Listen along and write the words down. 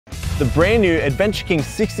The brand new Adventure King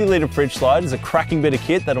 60 litre fridge slide is a cracking bit of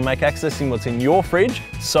kit that'll make accessing what's in your fridge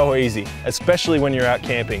so easy, especially when you're out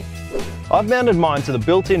camping. I've mounted mine to the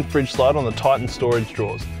built-in fridge slide on the Titan storage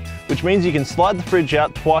drawers, which means you can slide the fridge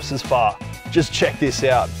out twice as far. Just check this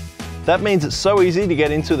out. That means it's so easy to get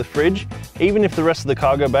into the fridge, even if the rest of the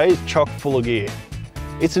cargo bay is chock full of gear.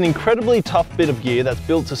 It's an incredibly tough bit of gear that's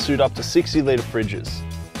built to suit up to 60 litre fridges.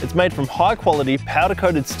 It's made from high quality powder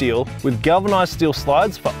coated steel with galvanised steel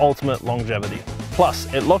slides for ultimate longevity.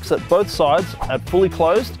 Plus, it locks at both sides at fully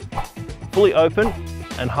closed, fully open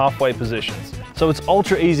and halfway positions. So it's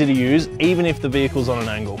ultra easy to use even if the vehicle's on an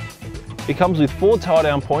angle. It comes with 4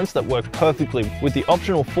 tie-down points that work perfectly with the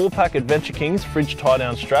optional 4-pack Adventure Kings fridge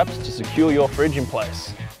tie-down straps to secure your fridge in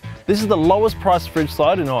place. This is the lowest priced fridge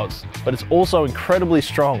slide in Oz, but it's also incredibly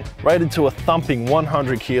strong, rated to a thumping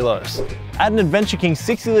 100 kilos. Add an Adventure King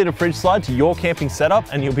 60 litre fridge slide to your camping setup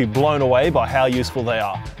and you'll be blown away by how useful they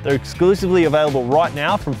are. They're exclusively available right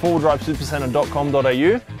now from 4wheeldrivesupercentre.com.au,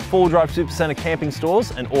 4Wheel Drive Supercentre camping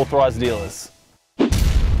stores and authorised dealers.